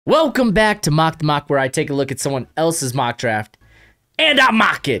Welcome back to Mock the Mock, where I take a look at someone else's mock draft and I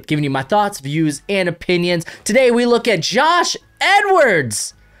mock it, giving you my thoughts, views, and opinions. Today we look at Josh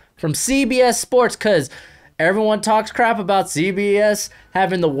Edwards from CBS Sports, because everyone talks crap about CBS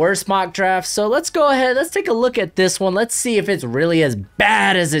having the worst mock draft. So let's go ahead, let's take a look at this one. Let's see if it's really as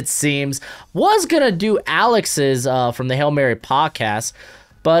bad as it seems. Was gonna do Alex's from the Hail Mary podcast,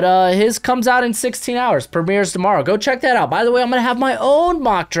 but his comes out in 16 hours, premieres tomorrow. Go check that out. By the way, I'm gonna have my own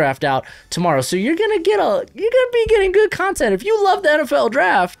mock draft out tomorrow, so you're gonna be getting good content. If you love the NFL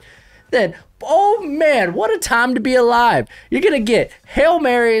draft, then oh man, what a time to be alive. You're gonna get Hail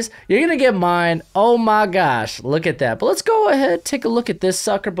Marys, you're gonna get mine. Oh my gosh, look at that. But let's go ahead, take a look at this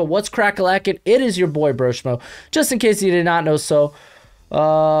sucker. But what's crack-a-lackin'? It is your boy Broshmo. Just in case you did not know so.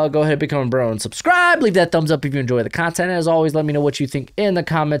 Go ahead, become a bro and subscribe. Leave that thumbs up if you enjoy the content. As always, let me know what you think in the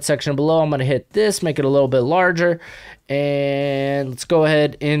comment section below. I'm going to hit this, make it a little bit larger. And let's go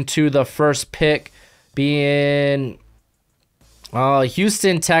ahead into the first pick being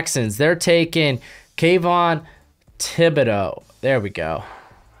Houston Texans. They're taking Kayvon Thibodeaux. There we go.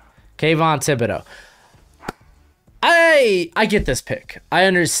 Kayvon Thibodeaux. I get this pick. I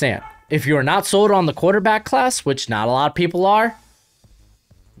understand. If you're not sold on the quarterback class, which not a lot of people are,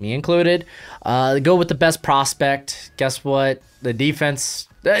 me included, go with the best prospect. Guess what? The defense.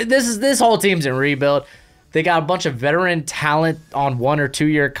 This whole team's in rebuild. They got a bunch of veteran talent on 1 or 2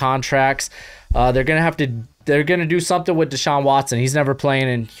 year contracts. They're gonna do something with Deshaun Watson. He's never playing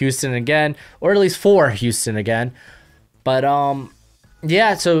in Houston again, or at least for Houston again. But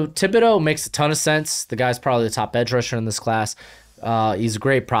yeah. So Thibodeaux makes a ton of sense. The guy's probably the top edge rusher in this class. He's a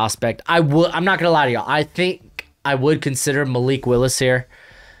great prospect. I'm not gonna lie to y'all. I think I would consider Malik Willis here.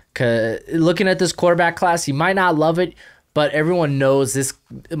 Cause looking at this quarterback class, you might not love it, but everyone knows this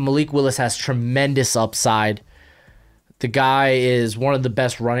Malik Willis has tremendous upside. The guy is one of the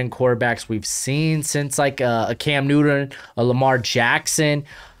best running quarterbacks we've seen since like a Cam Newton, a Lamar Jackson.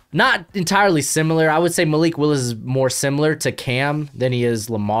 Not entirely similar. I would say Malik Willis is more similar to Cam than he is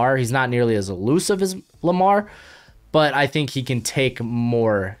Lamar. He's not nearly as elusive as Lamar, but I think he can take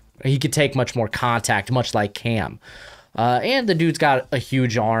more. He could take much more contact, much like Cam. And the dude's got a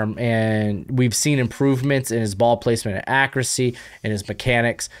huge arm, and we've seen improvements in his ball placement and accuracy and his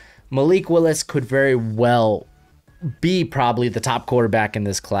mechanics. Malik Willis could very well be probably the top quarterback in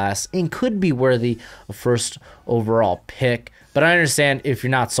this class and could be worthy of first overall pick. But I understand if you're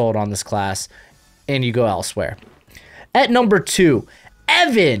not sold on this class and you go elsewhere. At number 2,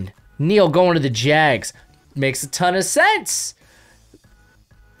 Evan Neal going to the Jags. Makes a ton of sense.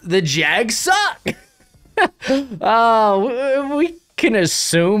 The Jags suck. We can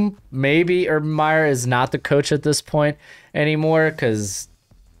assume maybe Urban Meyer is not the coach at this point anymore because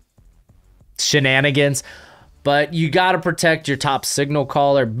shenanigans. But you got to protect your top signal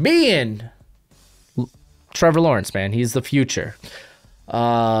caller, being Trevor Lawrence, man. He's the future.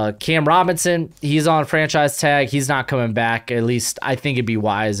 Cam Robinson, he's on franchise tag. He's not coming back. At least I think it'd be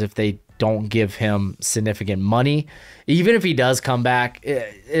wise if they don't give him significant money. Even if he does come back,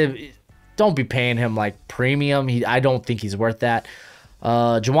 don't be paying him like premium. I don't think he's worth that.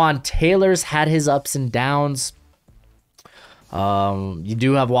 Jawan Taylor's had his ups and downs. You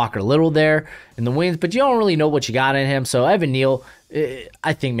do have Walker Little there in the wings, but you don't really know what you got in him. So Evan Neal,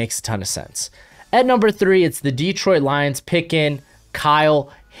 I think, makes a ton of sense. At number 3, it's the Detroit Lions picking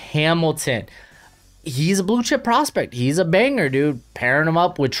Kyle Hamilton. He's a blue chip prospect. He's a banger, dude. Pairing him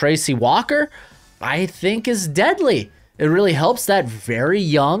up with Tracy Walker, I think, is deadly. It really helps that very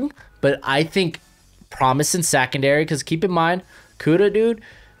young, but I think promise in secondary, because keep in mind, Kuda, dude,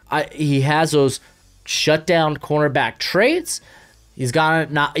 he has those shutdown cornerback traits. He's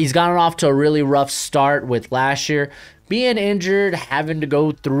gotten off to a really rough start with last year being injured, having to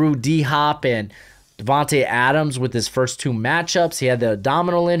go through D-Hop and Devontae Adams with his first 2 matchups. He had the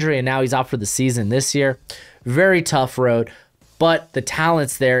abdominal injury, and now he's out for the season this year. Very tough road. But the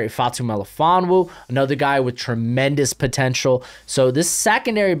talent's there. Ifeatu Melifonwu, another guy with tremendous potential. So this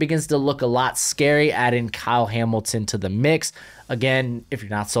secondary begins to look a lot scary, adding Kyle Hamilton to the mix. Again, if you're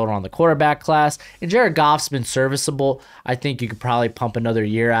not sold on the quarterback class. And Jared Goff's been serviceable. I think you could probably pump another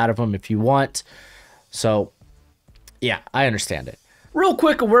year out of him if you want. So, yeah, I understand it. Real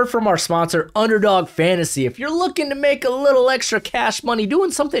quick, a word from our sponsor, Underdog Fantasy. If you're looking to make a little extra cash money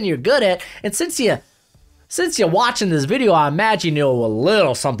doing something you're good at, and since you're watching this video, I imagine you know a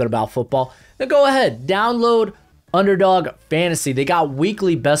little something about football, then go ahead, download Underdog Fantasy. They got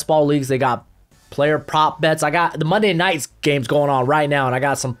weekly best ball leagues. They got player prop bets. I got the Monday nights games going on right now, and I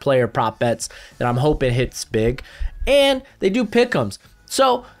got some player prop bets that I'm hoping hits big. And they do pick'ems.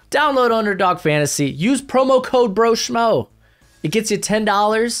 So download Underdog Fantasy. Use promo code Broshmo. It gets you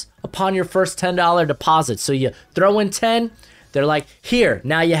 $10 upon your first $10 deposit. So you throw in 10, they're like, here,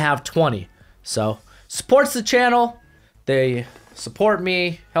 now you have 20. So supports the channel. They support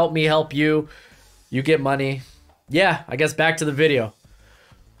me help you. You get money. Yeah, I guess back to the video.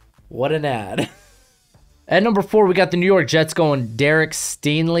 What an ad. At number 4, we got the New York Jets going Derek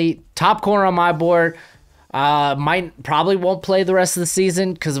Stingley. Top corner on my board. Probably won't play the rest of the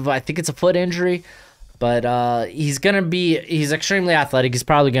season because I think it's a foot injury. But he's extremely athletic. He's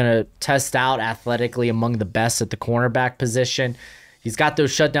probably going to test out athletically among the best at the cornerback position. He's got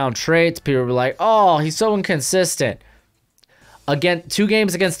those shutdown traits. People were like, oh, he's so inconsistent. Again, 2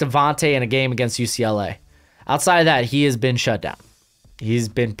 games against Devontae and a game against UCLA. Outside of that, he has been shut down. He's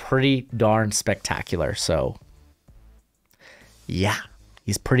been pretty darn spectacular. So, yeah,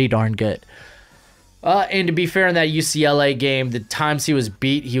 he's pretty darn good. And to be fair, in that UCLA game, the times he was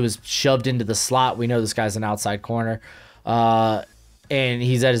beat, he was shoved into the slot. We know this guy's an outside corner. And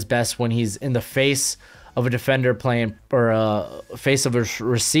he's at his best when he's in the face of a defender playing, or face of a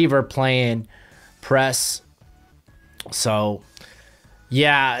receiver playing press. So,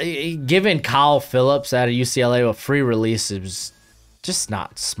 yeah, giving Kyle Phillips out of UCLA a free release is just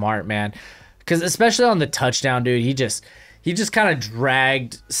not smart, man. Because especially on the touchdown, dude, he just kind of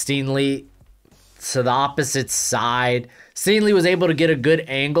dragged Stingley to the opposite side. Stingley was able to get a good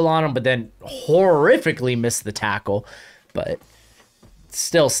angle on him, but then horrifically missed the tackle. But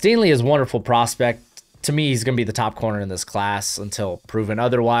still, Stingley is a wonderful prospect. To me, he's going to be the top corner in this class until proven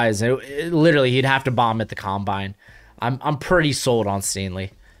otherwise. Literally, he'd have to bomb at the combine. I'm pretty sold on Stingley.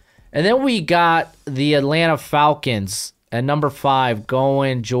 And then we got the Atlanta Falcons at number 5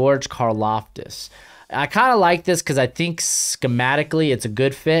 going George Karlaftis. I kind of like this because I think schematically it's a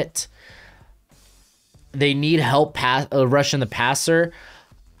good fit. They need help rushing the passer.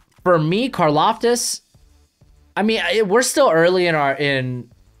 For me, Karlaftis, I mean, we're still early in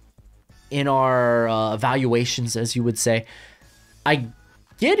our evaluations, as you would say. I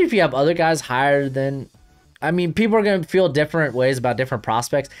get if you have other guys higher than... I mean, people are going to feel different ways about different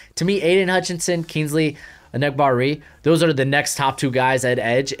prospects. To me, Aiden Hutchinson, Kingsley Enagbare, those are the next top 2 guys at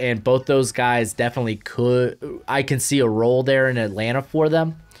edge, and both those guys definitely could... I can see a role there in Atlanta for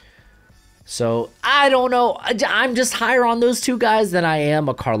them. So, I don't know. I'm just higher on those 2 guys than I am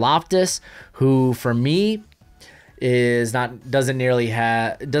a Karlaftis, who, for me, doesn't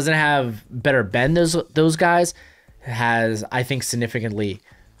have better bend those guys. Has, I think, significantly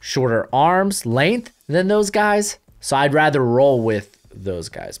shorter arms, length than those guys. So I'd rather roll with those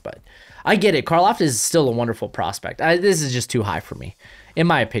guys. But I get it. Karlaftis is still a wonderful prospect. This is just too high for me, in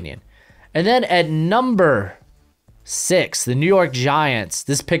my opinion. And then at number 6, the New York Giants.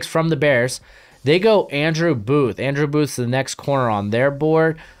 This pick's from the Bears. They go Andrew Booth. Andrew Booth's the next corner on their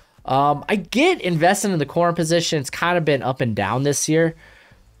board. I get investing in the corner position. It's kind of been up and down this year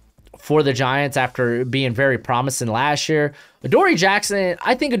for the Giants after being very promising last year. Adoree Jackson,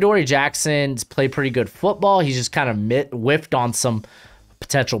 I think Adoree Jackson's played pretty good football. He's just kind of whiffed on some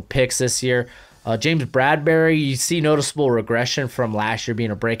potential picks this year. James Bradbury, you see noticeable regression from last year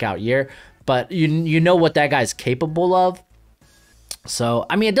being a breakout year, but you know what that guy's capable of. So,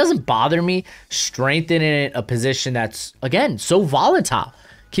 I mean, it doesn't bother me strengthening a position that's, again, so volatile.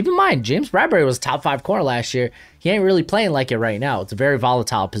 Keep in mind, James Bradbury was top 5 corner last year. He ain't really playing like it right now. It's a very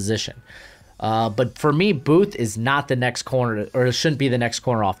volatile position. But for me, Booth is not the next corner, or shouldn't be the next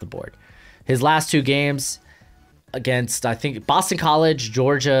corner off the board. His last 2 games against, I think, Boston College,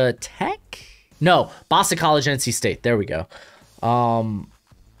 Georgia Tech? No, Boston College, NC State. There we go.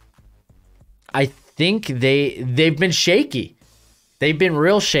 I think they've been shaky. They've been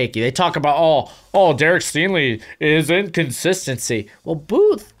real shaky. They talk about, oh, Derek Stingley is inconsistency. Well,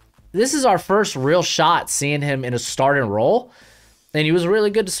 Booth, this is our first real shot seeing him in a starting role. And he was really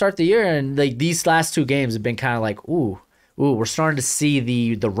good to start the year. And like these last 2 games have been kind of like, ooh, we're starting to see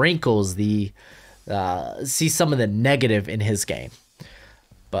the wrinkles, see some of the negative in his game.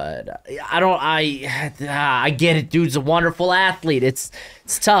 But I get it, dude's a wonderful athlete. It's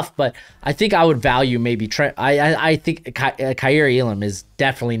tough, but I think I would value maybe Trent. I think Kaiir Elam is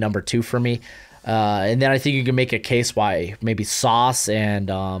definitely number 2 for me. And then I think you can make a case why maybe Sauce and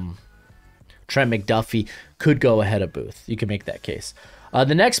Trent McDuffie could go ahead of Booth. You can make that case.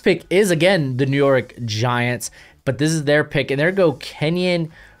 The next pick is, again, the New York Giants, but this is their pick, and there go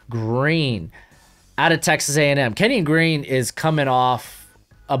Kenyon Green out of Texas A&M. Kenyon Green is coming off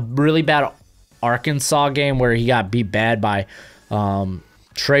a really bad Arkansas game where he got beat bad by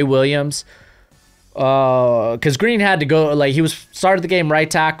Trey Williams. Because Green had to go, like, he was started the game right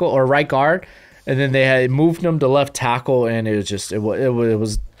tackle or right guard, and then they had moved him to left tackle, and it was just it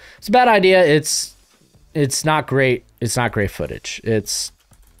was a bad idea. It's not great It's not great footage. It's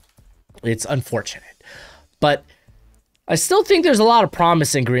unfortunate. But I still think there's a lot of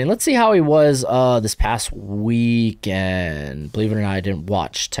promise in Green. Let's see how he was this past weekend. Believe it or not, I didn't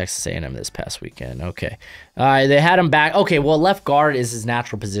watch Texas A&M this past weekend. Okay. They had him back. Okay, well, left guard is his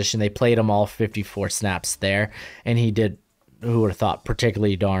natural position. They played him all 54 snaps there, and he did, who would have thought,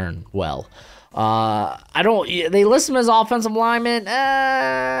 particularly darn well. They list him as offensive lineman.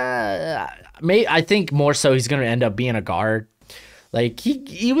 I think more so he's going to end up being a guard. Like,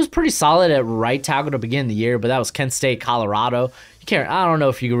 he was pretty solid at right tackle to begin the year, but that was Kent State, Colorado. I don't know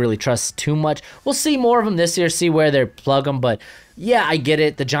if you can really trust too much. We'll see more of him this year, see where they plug him. But, yeah, I get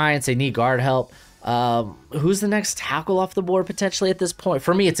it. The Giants, they need guard help. Who's the next tackle off the board potentially at this point?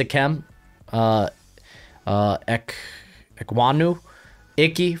 For me, it's Ikem Ekwonu.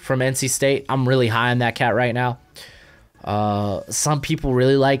 Icky from NC State. I'm really high on that cat right now. Some people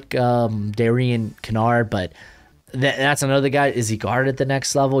really like Darian Kennard, but that's another guy. Is he guarded at the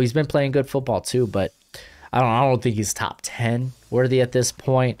next level? He's been playing good football too, but I don't think he's top 10 worthy at this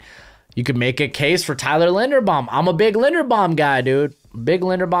point. You could make a case for Tyler Linderbaum. I'm a big Linderbaum guy, dude. Big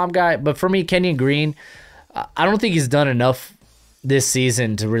Linderbaum guy. But for me, Kenyon Green, I don't think he's done enough this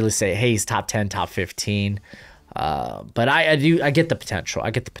season to really say, hey, he's top 10, top 15. But I get the potential.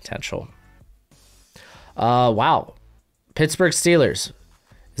 I get the potential. Wow. Pittsburgh Steelers.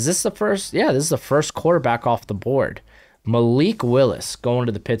 Is this the first? Yeah, this is the first quarterback off the board. Malik Willis going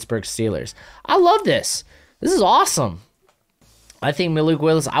to the Pittsburgh Steelers. I love this. This is awesome. I think Malik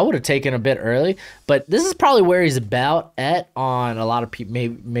Willis, I would have taken a bit early, but this is probably where he's about at on a lot of people,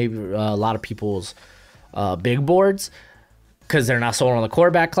 maybe a lot of people's big boards, because they're not sold on the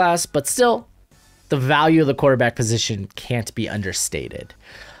quarterback class, but still, the value of the quarterback position can't be understated.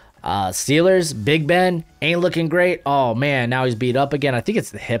 Steelers, Big Ben, ain't looking great. Oh, man, now he's beat up again. I think it's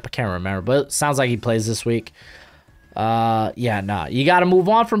the hip. I can't remember, but it sounds like he plays this week. Yeah, nah. You got to move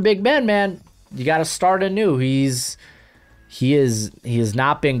on from Big Ben, man. You got to start anew. He has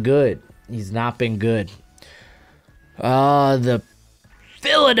not been good. He's not been good. The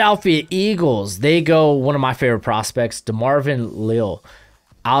Philadelphia Eagles, they go one of my favorite prospects, DeMarvin Leal,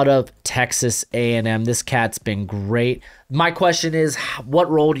 out of Texas A&M. This cat's been great. My question is, what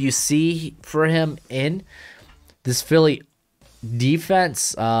role do you see for him in this Philly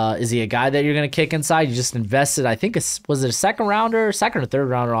defense? Is he a guy that you're going to kick inside? You just invested, I think, was it a second or third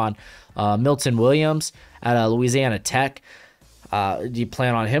rounder on Milton Williams at Louisiana Tech? Do you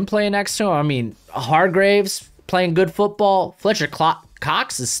plan on him playing next to him? I mean, Hargraves playing good football. Fletcher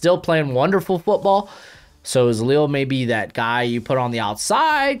Cox is still playing wonderful football. So is Leo maybe that guy you put on the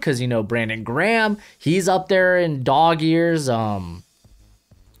outside? Because, you know, Brandon Graham, he's up there in dog years.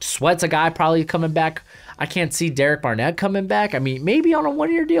 Sweat's a guy probably coming back. I can't see Derek Barnett coming back. I mean, maybe on a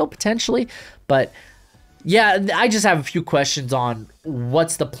one-year deal potentially. But, yeah, I just have a few questions on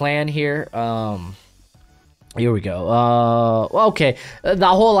what's the plan here. Here we go. Okay, the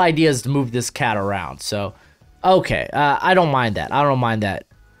whole idea is to move this cat around. So, okay, I don't mind that. I don't mind that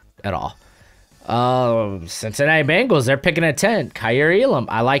at all. Cincinnati Bengals, they're picking at 10. Kyer Elam,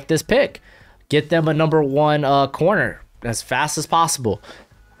 I like this pick. Get them a number one corner as fast as possible.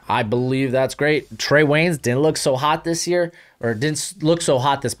 I believe that's great. Trey Waynes didn't look so hot this year, or didn't look so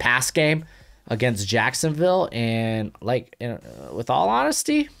hot this past game against Jacksonville. And, like, with all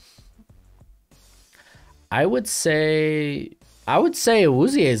honesty, I would say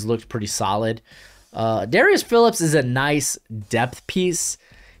Awuzie's looked pretty solid. Darius Phillips is a nice depth piece.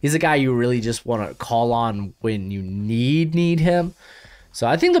 He's a guy you really just want to call on when you need him. So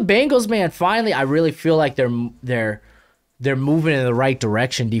I think the Bengals, man, finally, I really feel like they're moving in the right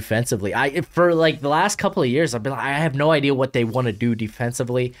direction defensively. For like the last couple of years, I've been like, I have no idea what they want to do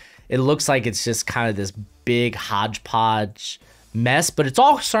defensively. It looks like it's just kind of this big hodgepodge mess, but it's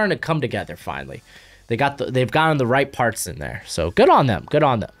all starting to come together finally. They've gotten the right parts in there. So good on them. Good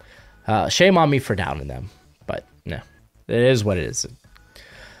on them. Shame on me for downing them, but no, it is what it is.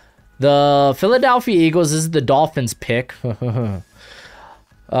 The Philadelphia Eagles, this is the Dolphins pick. They're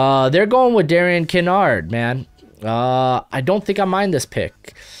going with Darian Kennard, man. I don't think I mind this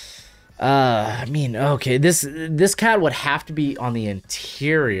pick. I mean, okay, this cat would have to be on the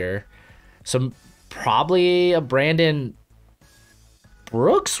interior. So probably a Brandon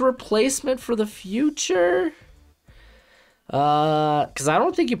Brooks replacement for the future. Because I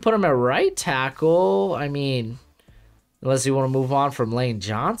don't think you put him at right tackle. I mean, unless you want to move on from Lane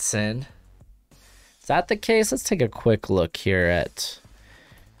Johnson. Is that the case? Let's take a quick look here at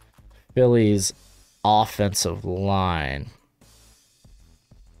Philly's offensive line.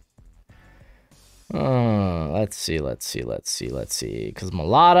 Let's see. Because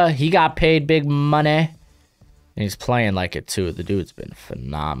Mulata, he got paid big money. And he's playing like it too. The dude's been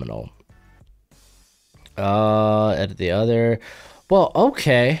phenomenal. At the other, well,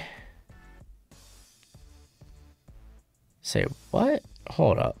 okay. Say what?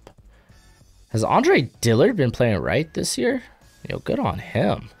 Hold up. Has Andre Dillard been playing right this year? Yo, good on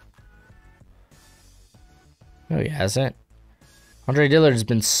him. No, he hasn't. Andre Dillard's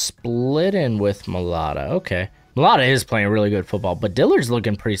been splitting with Mulata. Okay. Mulata is playing really good football, but Dillard's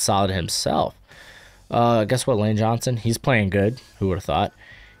looking pretty solid himself. Guess what, Lane Johnson? He's playing good. Who would have thought?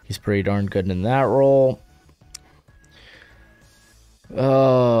 He's pretty darn good in that role.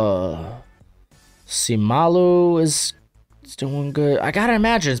 Simalu is doing good. I gotta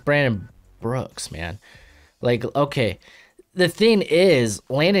imagine it's Brandon Brooks, man. Like, okay. The thing is,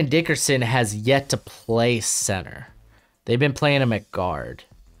 Landon Dickerson has yet to play center. They've been playing him at guard.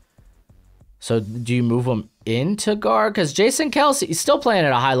 So do you move him into guard? Because Jason Kelsey, he's still playing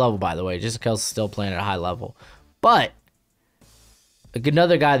at a high level, by the way. Jason Kelsey's still playing at a high level. But like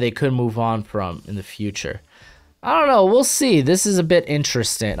another guy they could move on from in the future. I don't know. We'll see. This is a bit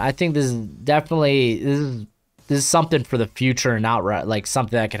interesting. I think this is definitely this is something for the future and not like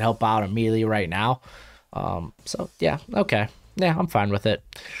something that could help out immediately right now. So yeah, okay. Yeah, I'm fine with it.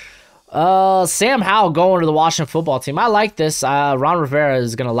 Sam Howell going to the Washington football team. I like this. Ron Rivera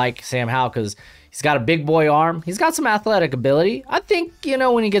is going to like Sam Howell because he's got a big boy arm. He's got some athletic ability. I think,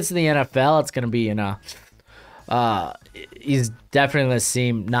 when he gets to the NFL, it's going to be, he's definitely going to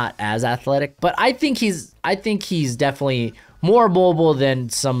seem not as athletic, but I think he's definitely more mobile than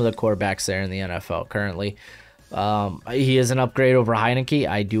some of the quarterbacks there in the NFL currently. He is an upgrade over Heineke.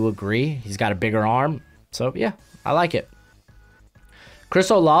 I do agree. He's got a bigger arm. So yeah, I like it. Chris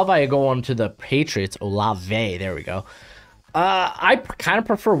Olave going to the Patriots. Olave, there we go. I kind of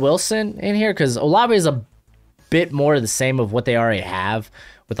prefer Wilson in here because Olave is a bit more the same of what they already have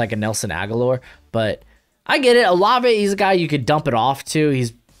with like a Nelson Aguilar. But I get it. Olave, he's a guy you could dump it off to.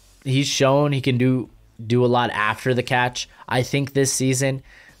 He's shown he can do a lot after the catch. I think this season,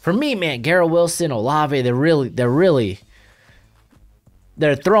 for me, man, Garrett Wilson, Olave,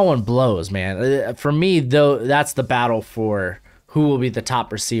 they're throwing blows, man. For me, though, that's the battle for who will be the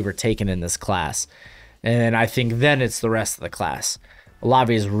top receiver taken in this class. And I think then it's the rest of the class.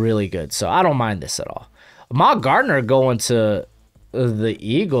 Olave is really good, so I don't mind this at all. Ahmad Gardner going to the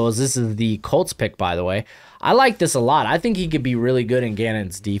Eagles. This is the Colts pick, by the way. I like this a lot. I think he could be really good in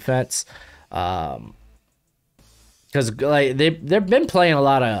Gannon's defense. Because like they've been playing a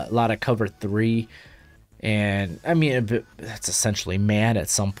lot of cover 3. And, I mean, that's essentially man at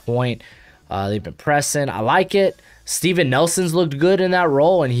some point. They've been pressing. I like it. Steven Nelson's looked good in that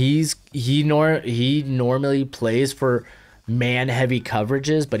role, and he normally plays for man-heavy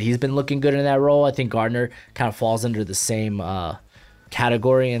coverages, but he's been looking good in that role. I think Gardner kind of falls under the same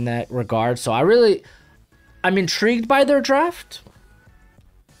category in that regard. So I'm intrigued by their draft.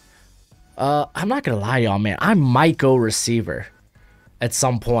 I'm not going to lie, y'all, man. I might go receiver at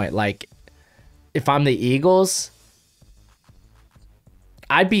some point. Like, if I'm the Eagles,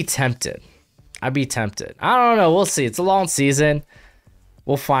 I'd be tempted. I don't know. We'll see. It's a long season.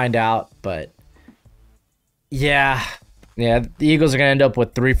 We'll find out. But, yeah, the Eagles are going to end up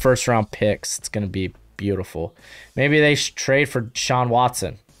with 3 first-round picks. It's going to be beautiful. Maybe they should trade for Sean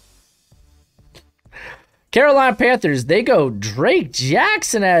Watson. Carolina Panthers, they go Drake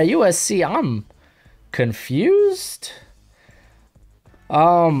Jackson at USC. I'm confused.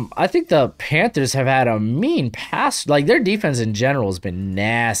 I think the Panthers have had a mean pass. Like, their defense in general has been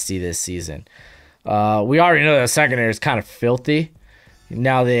nasty this season. We already know the secondary is kind of filthy.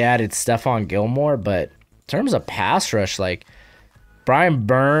 Now they added Stephon Gilmore, but in terms of pass rush, like, Brian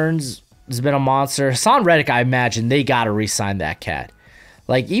Burns has been a monster. Hassan Reddick, I imagine they got to re-sign that cat.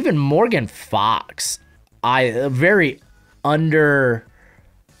 Like, even Morgan Fox, a very underrated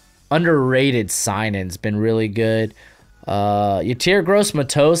sign-in's been really good. Yatir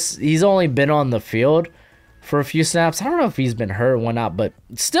Gross-Matos, he's only been on the field for a few snaps. I don't know if he's been hurt or whatnot, but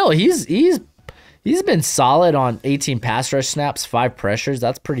still, he's been solid on 18 pass rush snaps, 5 pressures.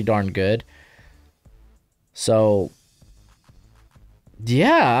 That's pretty darn good. So,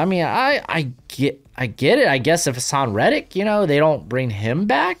 yeah, I mean, I get it. I guess if Hassan Reddick, they don't bring him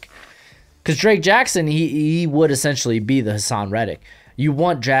back, because Drake Jackson, he would essentially be the Hassan Reddick. You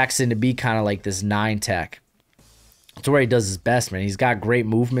want Jackson to be kind of like this 9-tech. That's where he does his best, man. He's got great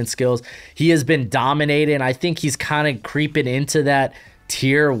movement skills. He has been dominating. I think he's kind of creeping into that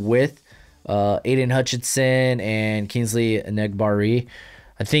tier with Aiden Hutchinson and Kingsley Enagbare.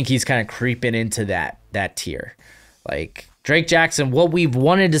 I think he's kind of creeping into that tier. Like, Drake Jackson, what we've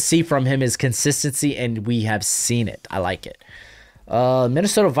wanted to see from him is consistency, and we have seen it. I like it.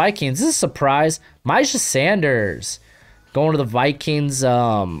 Minnesota Vikings. This is a surprise. Myjah Sanders going to the Vikings.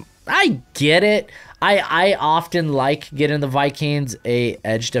 I get it. I often like getting the Vikings a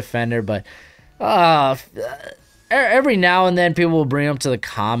edge defender, but every now and then people will bring them to the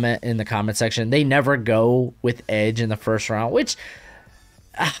comment section. They never go with edge in the first round, which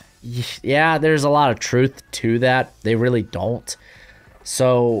yeah, there's a lot of truth to that. They really don't.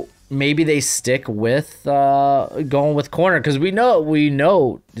 So maybe they stick with going with corner, because we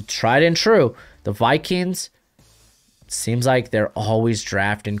know tried and true. The Vikings seems like they're always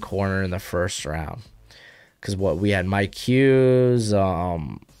drafting corner in the first round. Because what we had Mike Hughes,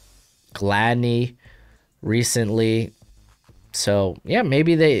 Gladney recently. So yeah,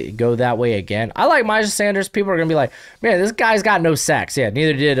 maybe they go that way again. I like Myjah Sanders. People are gonna be like, man, this guy's got no sacks. Yeah,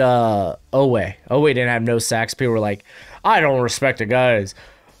 neither did Owe. Owe didn't have no sacks. People were like, I don't respect a guy's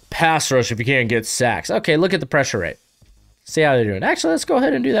pass rush if you can't get sacks. Okay, look at the pressure rate. See how they're doing. Actually, let's go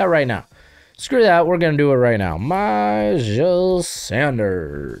ahead and do that right now. Screw that. We're going to do it right now. Myjah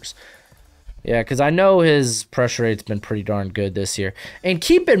Sanders. Yeah, because I know his pressure rate's been pretty darn good this year. And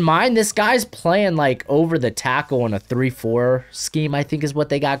keep in mind, this guy's playing like over the tackle in a 3-4 scheme, I think is what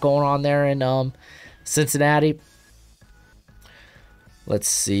they got going on there in Cincinnati. Let's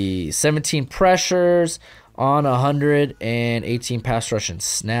see. 17 pressures on 118 pass rushing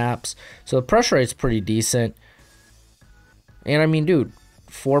snaps. So the pressure rate's pretty decent. And I mean, dude,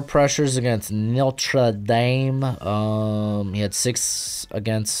 4 pressures against Notre Dame. He had 6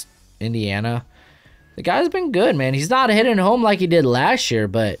 against Indiana. The guy's been good, man. He's not hitting home like he did last year,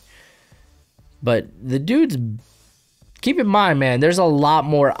 but the dude's, keep in mind, man, there's a lot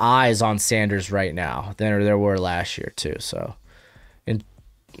more eyes on Sanders right now than there were last year too. So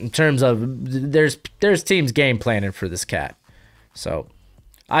in terms of, there's teams game planning for this cat. So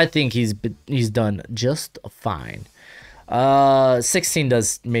I think he's done just fine. 16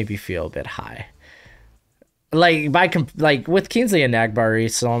 does maybe feel a bit high. Like with Kingsley and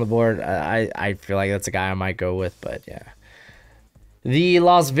Nagbari still on the board, I feel like that's a guy I might go with, but yeah. The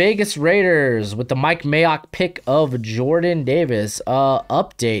Las Vegas Raiders with the Mike Mayock pick of Jordan Davis.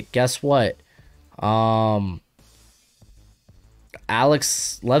 Update, guess what?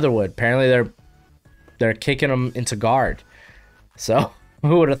 Alex Leatherwood, apparently they're kicking him into guard. So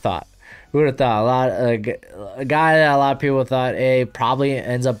who would have thought? Who would have thought? A guy that a lot of people thought probably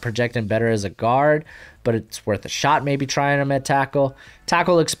ends up projecting better as a guard, but it's worth a shot maybe trying him at tackle.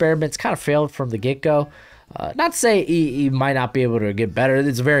 Tackle experiments kind of failed from the get-go. Not to say he might not be able to get better.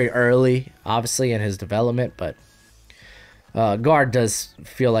 It's very early, obviously, in his development, but guard does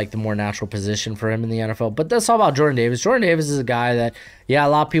feel like the more natural position for him in the NFL. But that's all about Jordan Davis. Jordan Davis is a guy that, yeah, a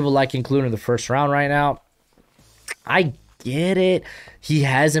lot of people like including in the first round right now. I get it. He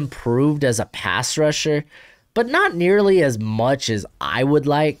has improved as a pass rusher, but not nearly as much as I would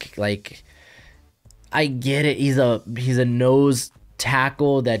like. Like, I get it. He's a nose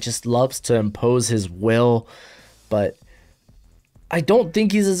tackle that just loves to impose his will, but I don't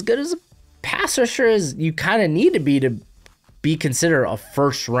think he's as good as a pass rusher as you kind of need to be considered a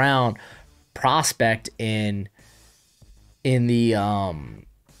first round prospect in the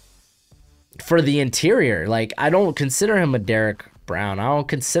for the interior. Like, I don't consider him a Derek Brown. I don't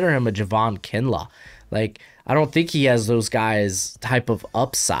consider him a Javon Kinlaw. Like, I don't think he has those guys type of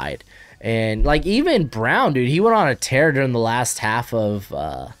upside. And like, even Brown, dude, he went on a tear during the last half of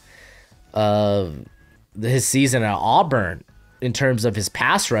his season at Auburn in terms of his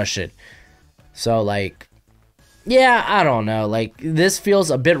pass rushing. So like, yeah, I don't know. Like, this feels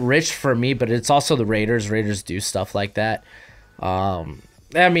a bit rich for me, but it's also the Raiders. Raiders do stuff like that. I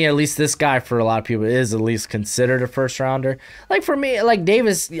mean, at least this guy for a lot of people is at least considered a first rounder. Like, for me, like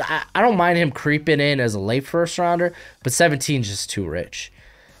Davis, I don't mind him creeping in as a late first rounder, but 17 is just too rich.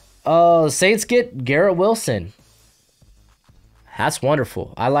 Saints get Garrett Wilson. That's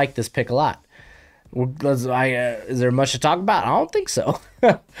wonderful. I like this pick a lot. Is there much to talk about? I don't think so.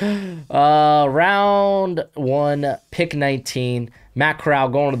 Round 1, pick 19. Matt Corral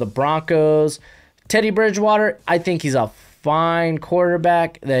going to the Broncos. Teddy Bridgewater, I think he's a fine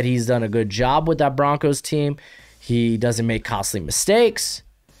quarterback, that he's done a good job with that Broncos team. He doesn't make costly mistakes.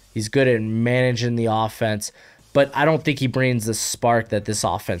 He's good at managing the offense, but I don't think he brings the spark that this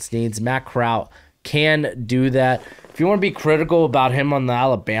offense needs. Matt Corral can do that. If you want to be critical about him on the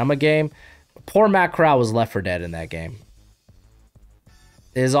Alabama game, poor Matt Corral was left for dead in that game.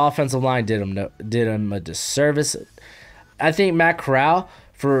 His offensive line did him a disservice. I think Matt Corral,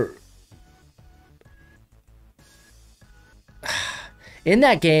 in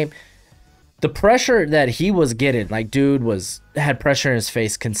that game, the pressure that he was getting, like, dude had pressure in his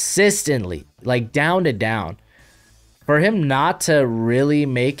face consistently, like down to down, for him not to really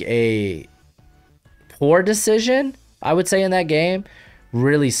make a poor decision, I would say, in that game,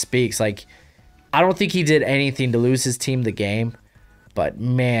 really speaks. Like, I don't think he did anything to lose his team the game, but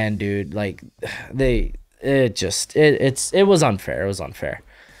man, dude, like it was unfair. It was unfair.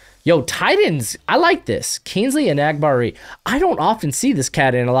 Yo, Titans, I like this. Kingsley and Agbari. I don't often see this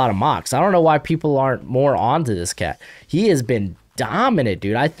cat in a lot of mocks. I don't know why people aren't more onto this cat. He has been dominant,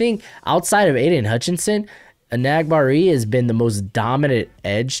 dude. I think outside of Aiden Hutchinson, Anagbari has been the most dominant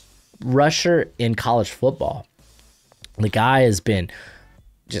edge rusher in college football. The guy has been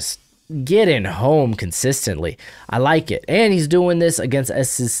just getting home consistently. I like it. And he's doing this against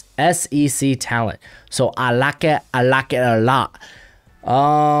SEC talent. So I like it. I like it a lot.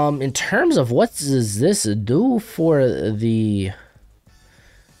 In terms of what does this do for the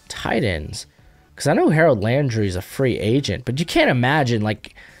Titans? Because I know Harold Landry is a free agent, but you can't imagine,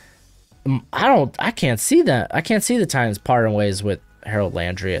 like, I can't see that. I can't see the Titans parting ways with Harold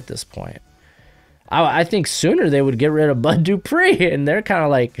Landry at this point. I think sooner they would get rid of Bud Dupree, and they're kind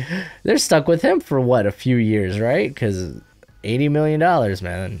of like, they're stuck with him for what, a few years, right? Because $80 million,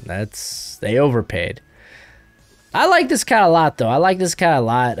 man, they overpaid. I like this cat a lot, though. I like this cat a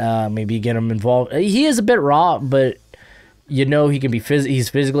lot. Maybe get him involved. He is a bit raw, but you know he can be he's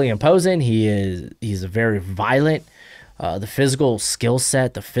physically imposing. He's a very violent. The physical skill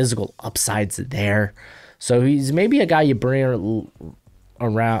set, the physical upside's there. So he's maybe a guy you bring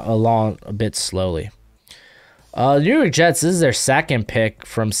along a bit slowly. The New York Jets, this is their second pick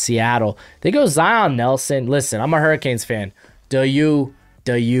from Seattle. They go Zion Nelson. Listen, I'm a Hurricanes fan. Do you?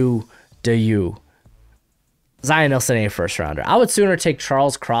 Zion Nelson ain't a first rounder. I would sooner take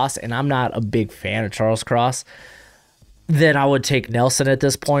Charles Cross, and I'm not a big fan of Charles Cross, than I would take Nelson at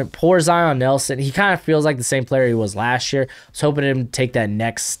this point. Poor Zion Nelson. He kind of feels like the same player he was last year. I was hoping him to take that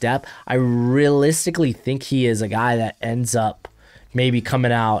next step. I realistically think he is a guy that ends up maybe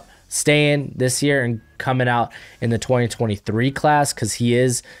coming out, staying this year and coming out in the 2023 class, because he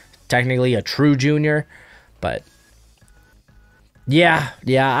is technically a true junior. But yeah,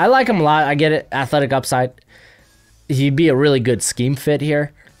 I like him a lot. I get it. Athletic upside. He'd be a really good scheme fit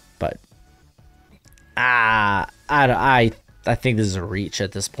here, but I think this is a reach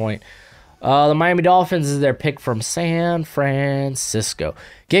at this point. The Miami Dolphins is their pick from San Francisco.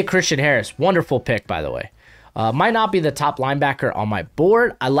 Get Christian Harris. Wonderful pick, by the way. Might not be the top linebacker on my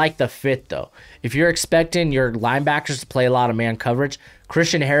board. I like the fit, though. If you're expecting your linebackers to play a lot of man coverage,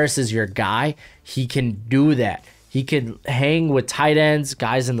 Christian Harris is your guy. He can do that. He can hang with tight ends,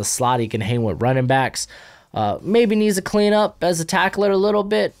 guys in the slot. He can hang with running backs. Maybe needs to clean up as a tackler a little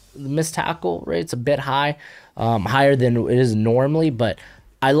bit. The missed tackle rate's a bit high, higher than it is normally. But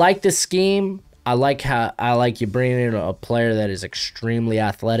I like this scheme. I like you bringing in a player that is extremely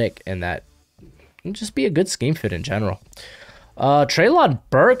athletic and that will just be a good scheme fit in general. Treylon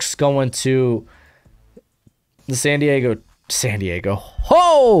Burks going to the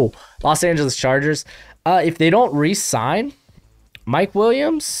Los Angeles Chargers. If they don't re-sign Mike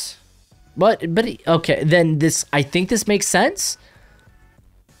Williams. But okay, then I think this makes sense.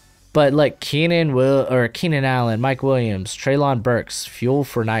 But like Keenan Allen, Mike Williams, Treylon Burks, fuel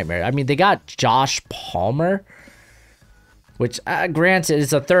for nightmare. I mean, they got Josh Palmer, which granted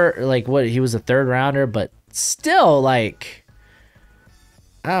is a third, like what he was a third rounder, but still, like,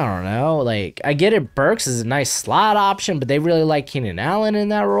 I don't know. Like, I get it, Burks is a nice slot option, but they really like Keenan Allen in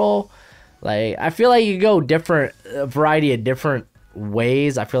that role. Like, I feel like you go a variety of different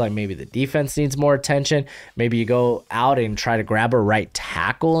ways. I feel like maybe the defense needs more attention. Maybe you go out and try to grab a right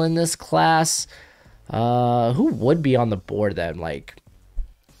tackle in this class. Who would be on the board then? Like,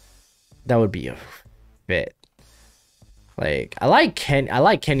 that would be a fit. Like, I like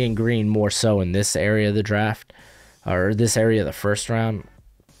Kenyon Green more so in this area of the draft, or this area of the first round.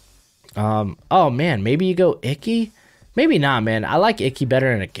 Oh man, maybe you go Icky. Maybe not, man. I like Icky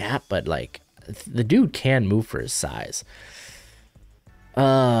better in a gap, but like the dude can move for his size.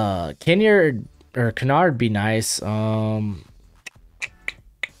 Kennard be nice.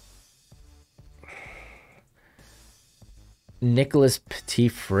 Nicholas Petit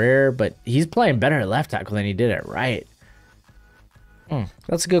Frere, but he's playing better at left tackle than he did at right.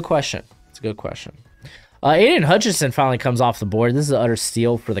 That's a good question. Aiden Hutchinson finally comes off the board. This is an utter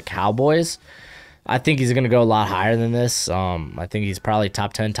steal for the Cowboys. I think he's going to go a lot higher than this. I think he's probably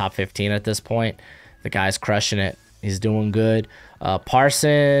top 10, top 15 at this point. The guy's crushing it. He's doing good.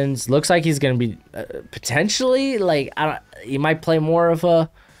 Parsons looks like he's going to be potentially, like, he might play more of a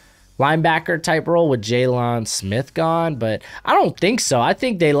linebacker type role with Jalen Smith gone, but I don't think so. I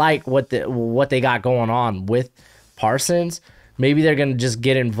think they like what they got going on with Parsons. Maybe they're going to just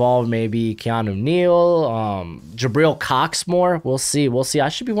get involved. Maybe Keanu Neal, Jabril Cox more. We'll see. We'll see. I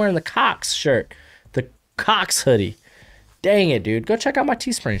should be wearing the Cox shirt, the Cox hoodie. Dang it, dude. Go check out my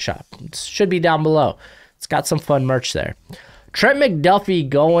Teespring shop. It should be down below. It's got some fun merch there. Trent McDuffie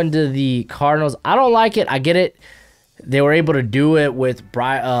going to the Cardinals. I don't like it. I get it. They were able to do it with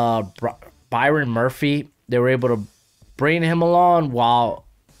Byron Murphy. They were able to bring him along while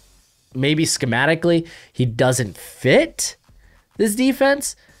maybe schematically he doesn't fit this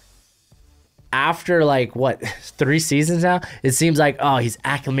defense. After like, what, 3 seasons now? It seems like, oh, he's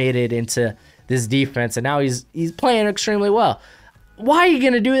acclimated into this defense, and now he's playing extremely well. Why are you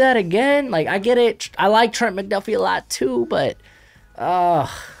going to do that again? Like, I get it. I like Trent McDuffie a lot too, but I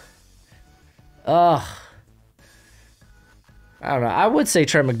don't know. I would say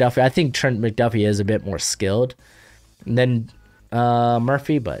Trent McDuffie. I think Trent McDuffie is a bit more skilled than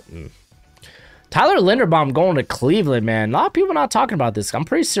Murphy, but Tyler Linderbaum going to Cleveland, man. A lot of people not talking about this. I'm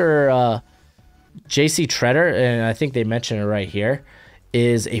pretty sure J.C. Treader, and I think they mentioned it right here,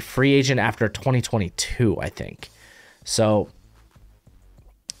 is a free agent after 2022, I think. So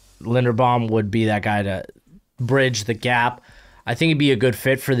Linderbaum would be that guy to bridge the gap. I think he'd be a good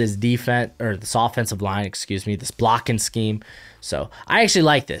fit for this defense, or this offensive line, excuse me, this blocking scheme. So I actually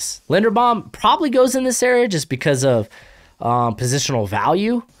like this. Linderbaum probably goes in this area just because of positional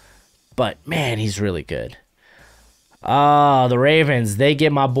value, but man, he's really good. The Ravens, they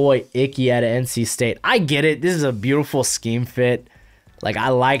get my boy Icky out of NC State. I get it. This is a beautiful scheme fit. Like, I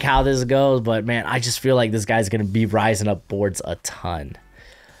like how this goes, but man, I just feel like this guy's going to be rising up boards a ton.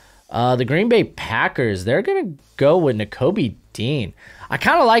 The Green Bay Packers, they're going to go with Nakobe Dean. I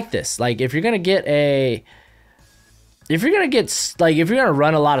kind of like this. Like, if you're going to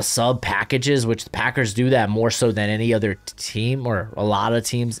run a lot of sub packages, which the Packers do that more so than any other team or a lot of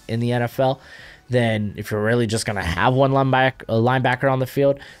teams in the NFL, then if you're really just going to have one linebacker on the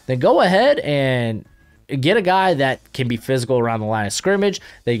field, then go ahead and get a guy that can be physical around the line of scrimmage,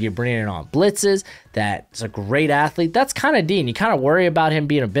 that you can bring in on blitzes, that's a great athlete. That's kind of Dean. You kind of worry about him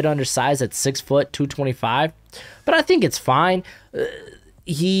being a bit undersized at 6 foot, 225, but I think it's fine.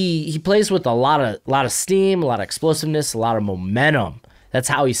 He plays with a lot of steam, a lot of explosiveness, a lot of momentum. That's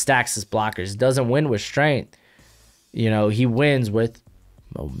how he stacks his blockers. He doesn't win with strength. You know, he wins with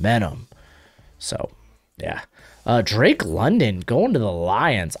momentum. So, yeah. Drake London going to the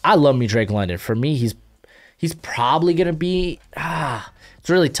Lions. I love me Drake London. For me, he's probably going to be, it's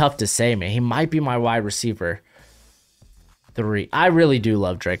really tough to say, man. He might be my wide receiver 3. I really do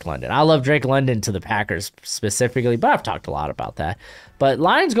love Drake London. I love Drake London to the Packers specifically, but I've talked a lot about that. But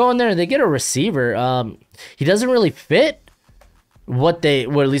Lions go in there and they get a receiver. He doesn't really fit at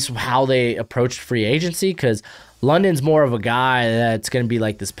least how they approached free agency, because London's more of a guy that's going to be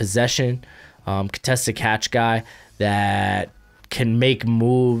like this possession, contested catch guy that can make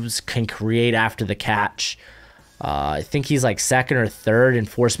moves, can create after the catch. I think he's like 2nd or 3rd in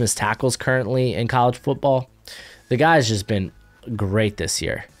forced missed tackles currently in college football. The guy's just been great this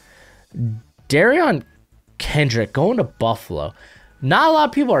year. Darion Kendrick going to Buffalo. Not a lot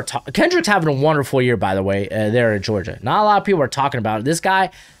of people are talking. Kendrick's having a wonderful year, by the way, there in Georgia. Not a lot of people are talking about it. This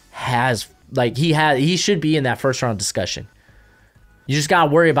guy has, like, he should be in that first round discussion. You just got to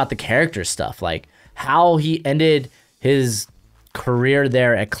worry about the character stuff. Like, how he ended his career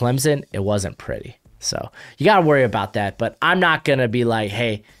there at Clemson, it wasn't pretty. So you got to worry about that. But I'm not going to be like,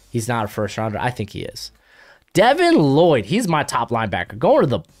 hey, he's not a first rounder. I think he is. Devin Lloyd, he's my top linebacker going to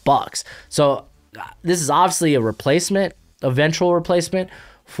the Bucks. So this is obviously a replacement, eventual replacement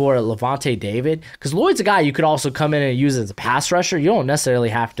for Levante David, because Lloyd's a guy you could also come in and use as a pass rusher. You don't necessarily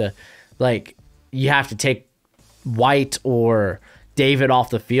have to, like, you have to take White or David off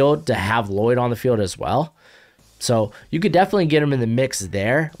the field to have Lloyd on the field as well. So you could definitely get him in the mix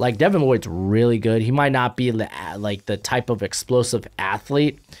there. Like, Devin Lloyd's really good. He might not be like the type of explosive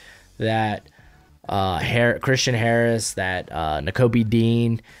athlete that Christian Harris, that Nakobe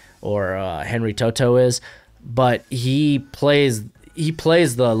Dean, or Henry Toto is, but he plays the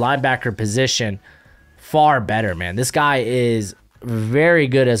linebacker position far better, man. This guy is very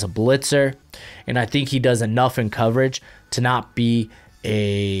good as a blitzer, and I think he does enough in coverage to not be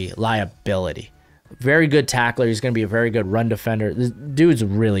a liability. Very good tackler. He's going to be a very good run defender. This dude's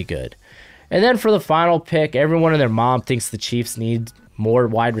really good. And then for the final pick, everyone and their mom thinks the Chiefs need more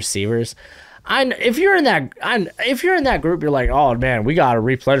wide receivers. If you're in that group, you're like, oh man, we got to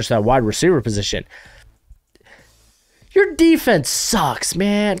replenish that wide receiver position. Your defense sucks,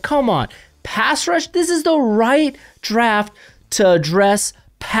 man. Come on. Pass rush, this is the right draft to address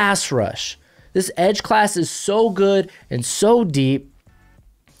pass rush. This edge class is so good and so deep.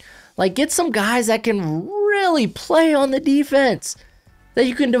 Like, get some guys that can really play on the defense, that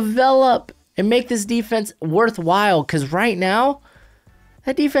you can develop and make this defense worthwhile. Because right now,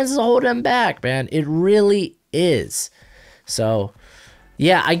 that defense is holding them back, man. It really is. So,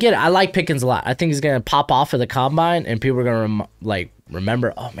 yeah, I get it. I like Pickens a lot. I think he's going to pop off of the combine, and people are going to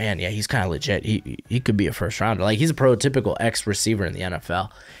remember, oh, man, yeah, he's kind of legit. He could be a first rounder. Like, he's a prototypical ex-receiver in the NFL,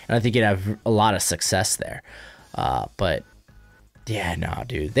 and I think he'd have a lot of success there. But, yeah, no,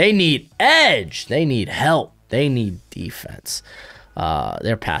 dude. They need edge. They need help. They need defense.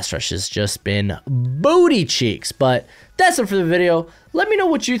 Their pass rush has just been booty cheeks. But that's it for the video. Let me know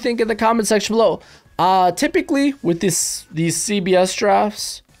what you think in the comment section below. Typically with these CBS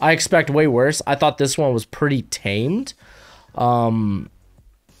drafts, I expect way worse. I thought this one was pretty tamed. I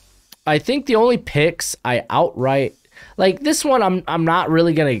think the only picks I outright like this one I'm not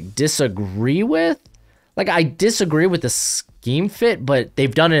really gonna disagree with. Like, I disagree with the scheme fit, but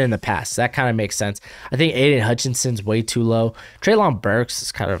they've done it in the past. So that kind of makes sense. I think Aiden Hutchinson's way too low. Treylon Burks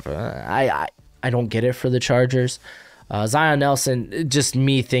is kind of I don't get it for the Chargers. Zion Nelson, just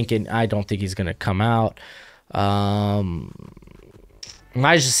me thinking, I don't think he's gonna come out.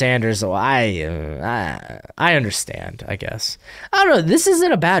 Elijah Sanders, I understand, I guess. I don't know. This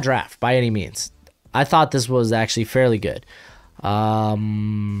isn't a bad draft by any means. I thought this was actually fairly good.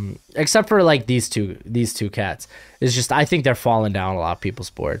 Except for like these two cats. It's just, I think they're falling down a lot of people's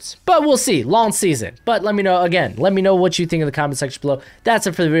boards. But we'll see. Long season. But let me know again. Let me know what you think in the comment section below. That's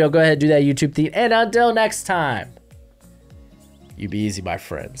it for the video. Go ahead and do that YouTube thing. And until next time, you be easy, my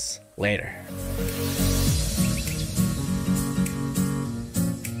friends. Later.